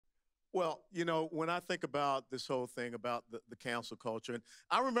Well, when I think about this whole thing about the council culture, and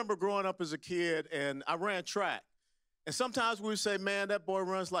I remember growing up as a kid and I ran track. And sometimes we would say, man, that boy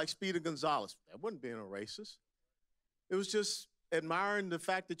runs like Speedy Gonzalez. That wasn't being a racist. It was just admiring the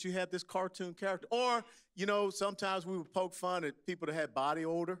fact that you had this cartoon character. Or, sometimes we would poke fun at people that had body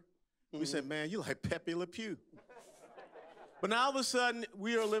odor. We said, man, you like Pepe Le Pew. But now all of a sudden,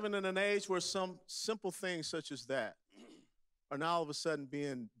 we are living in an age where some simple things such as that are now all of a sudden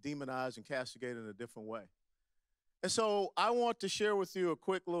being demonized and castigated in a different way. And so I want to share with you a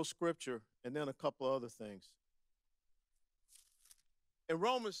quick little scripture and then a couple of other things. In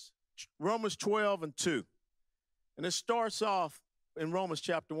Romans 12:2, and it starts off in Romans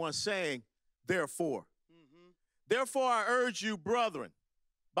chapter 1 saying, therefore. Therefore I urge you, brethren,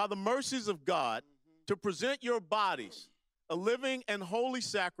 by the mercies of God, to present your bodies a living and holy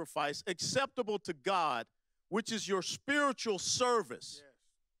sacrifice acceptable to God, which is your spiritual service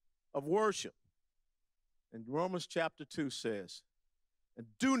of worship. And Romans chapter 2 says, and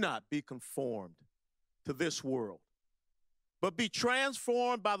do not be conformed to this world, but be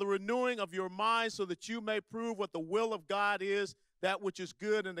transformed by the renewing of your mind so that you may prove what the will of God is, that which is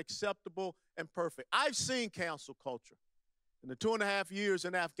good and acceptable and perfect. I've seen council culture. In the 2.5 years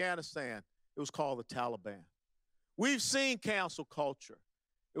in Afghanistan, it was called the Taliban. We've seen council culture.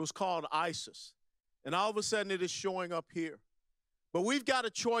 It was called ISIS. And all of a sudden it is showing up here. But we've got a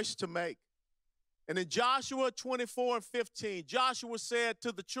choice to make. And in Joshua 24:15, Joshua said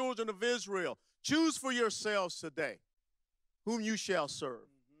to the children of Israel, choose for yourselves today whom you shall serve,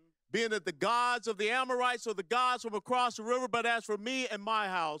 being it the gods of the Amorites or the gods from across the river, but as for me and my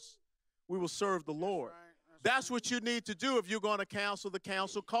house, we will serve the Lord. That's what you need to do if you're going to counsel the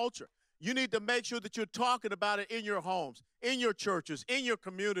council culture. You need to make sure that you're talking about it in your homes, in your churches, in your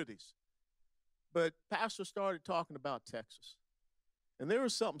communities. But Pastor started talking about Texas, and there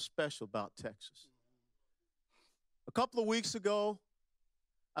is something special about Texas. A couple of weeks ago,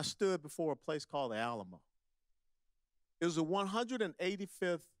 I stood before a place called the Alamo. It was the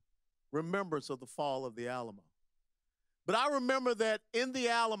 185th remembrance of the fall of the Alamo. But I remember that in the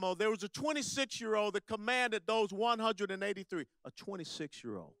Alamo, there was a 26-year-old that commanded those 183, a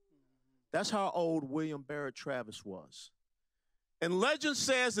 26-year-old. That's how old William Barrett Travis was. And legend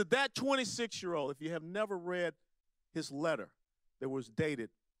says that that 26-year-old, if you have never read his letter that was dated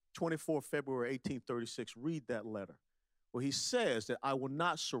 24 February 1836, read that letter, where he says that I will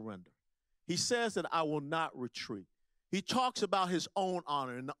not surrender. He says that I will not retreat. He talks about his own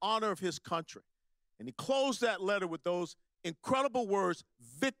honor and the honor of his country. And he closed that letter with those incredible words,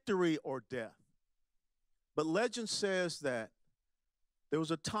 victory or death. But legend says that there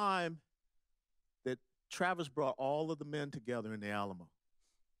was a time that Travis brought all of the men together in the Alamo.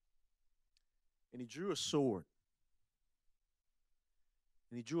 And he drew a sword.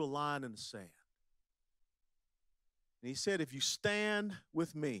 And he drew a line in the sand. And he said, if you stand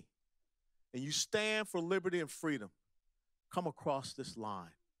with me and you stand for liberty and freedom, come across this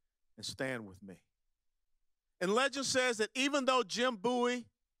line and stand with me. And legend says that even though Jim Bowie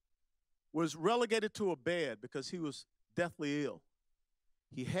was relegated to a bed because he was deathly ill,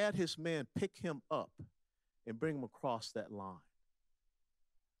 he had his men pick him up and bring him across that line.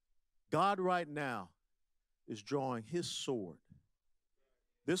 God right now is drawing his sword,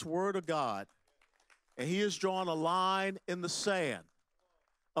 this word of God, and he is drawing a line in the sand.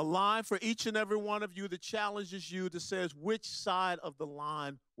 A line for each and every one of you that challenges you, that says, which side of the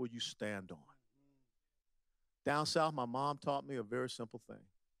line will you stand on? Down south, my mom taught me a very simple thing.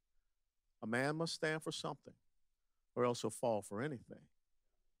 A man must stand for something, or else he'll fall for anything.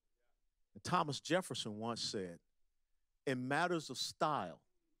 And Thomas Jefferson once said, in matters of style,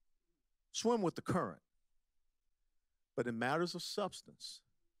 swim with the current. But in matters of substance,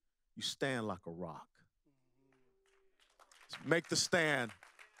 you stand like a rock. Make the stand.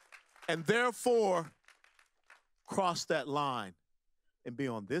 And therefore, cross that line and be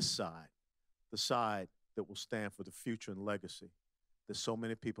on this side, the side that will stand for the future and legacy that so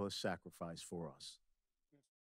many people have sacrificed for us.